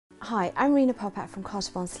Hi, I'm Rena Popat from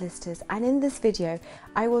Bond Solicitors, and in this video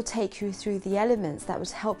I will take you through the elements that would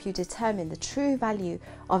help you determine the true value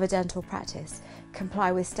of a dental practice,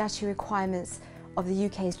 comply with statutory requirements of the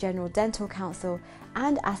UK's General Dental Council,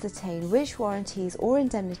 and ascertain which warranties or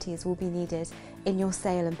indemnities will be needed in your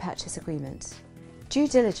sale and purchase agreement. Due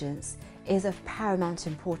diligence is of paramount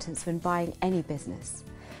importance when buying any business.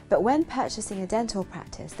 But when purchasing a dental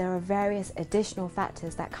practice, there are various additional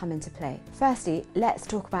factors that come into play. Firstly, let's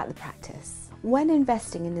talk about the practice. When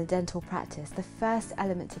investing in a dental practice, the first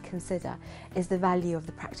element to consider is the value of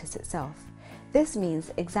the practice itself. This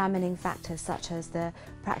means examining factors such as the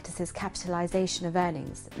practice's capitalisation of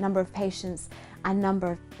earnings, number of patients, and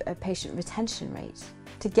number of patient retention rate.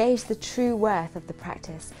 To gauge the true worth of the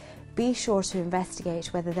practice, be sure to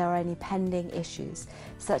investigate whether there are any pending issues,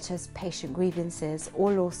 such as patient grievances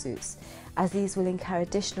or lawsuits, as these will incur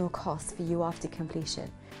additional costs for you after completion,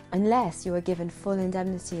 unless you are given full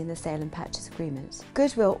indemnity in the sale and purchase agreement.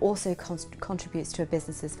 Goodwill also contributes to a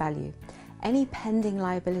business's value. Any pending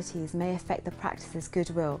liabilities may affect the practice's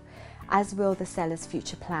goodwill, as will the seller's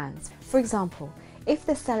future plans. For example, if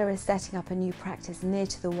the seller is setting up a new practice near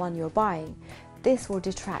to the one you're buying, this will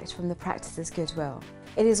detract from the practice's goodwill.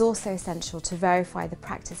 It is also essential to verify the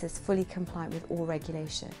practice is fully compliant with all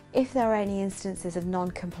regulation. If there are any instances of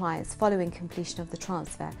non-compliance following completion of the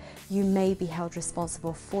transfer, you may be held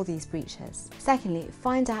responsible for these breaches. Secondly,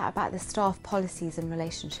 find out about the staff policies and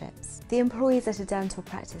relationships. The employees at a dental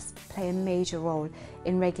practice play a major role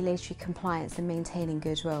in regulatory compliance and maintaining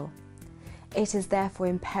goodwill. It is therefore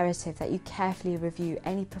imperative that you carefully review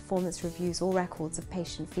any performance reviews or records of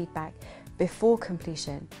patient feedback before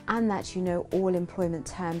completion, and that you know all employment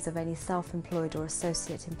terms of any self-employed or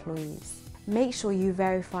associate employees. Make sure you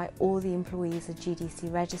verify all the employees are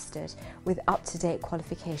GDC registered with up-to-date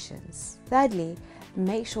qualifications. Thirdly,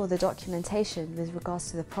 make sure the documentation with regards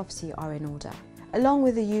to the property are in order. Along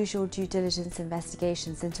with the usual due diligence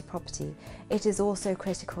investigations into property, it is also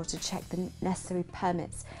critical to check the necessary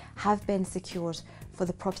permits have been secured for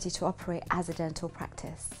the property to operate as a dental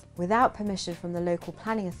practice. Without permission from the local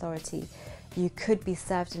planning authority, you could be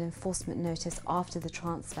served an enforcement notice after the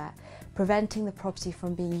transfer, preventing the property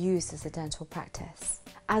from being used as a dental practice.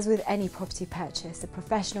 As with any property purchase, a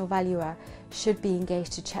professional valuer should be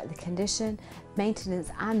engaged to check the condition,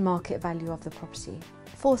 maintenance and market value of the property.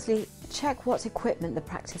 Fourthly, check what equipment the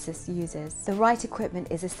practice uses. The right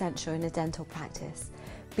equipment is essential in a dental practice.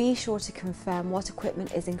 Be sure to confirm what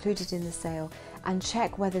equipment is included in the sale and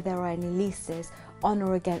check whether there are any leases on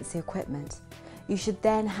or against the equipment. You should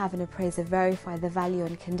then have an appraiser verify the value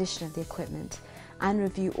and condition of the equipment and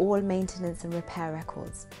review all maintenance and repair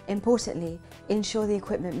records. Importantly, ensure the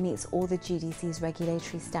equipment meets all the GDC's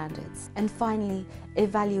regulatory standards. And finally,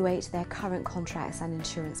 evaluate their current contracts and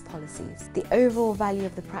insurance policies. The overall value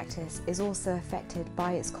of the practice is also affected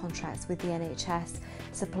by its contracts with the NHS,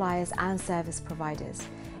 suppliers and service providers.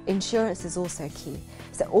 Insurance is also key,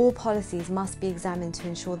 so all policies must be examined to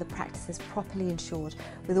ensure the practice is properly insured,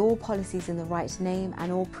 with all policies in the right name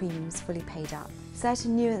and all premiums fully paid up.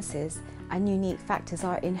 Certain nuances and unique factors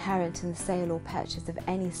are inherent in the sale or purchase of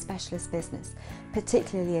any specialist business,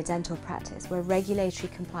 particularly a dental practice where regulatory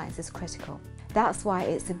compliance is critical. That's why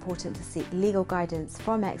it's important to seek legal guidance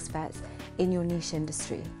from experts in your niche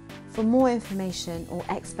industry. For more information or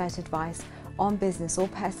expert advice on business or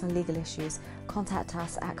personal legal issues, contact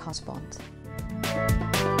us at Bond.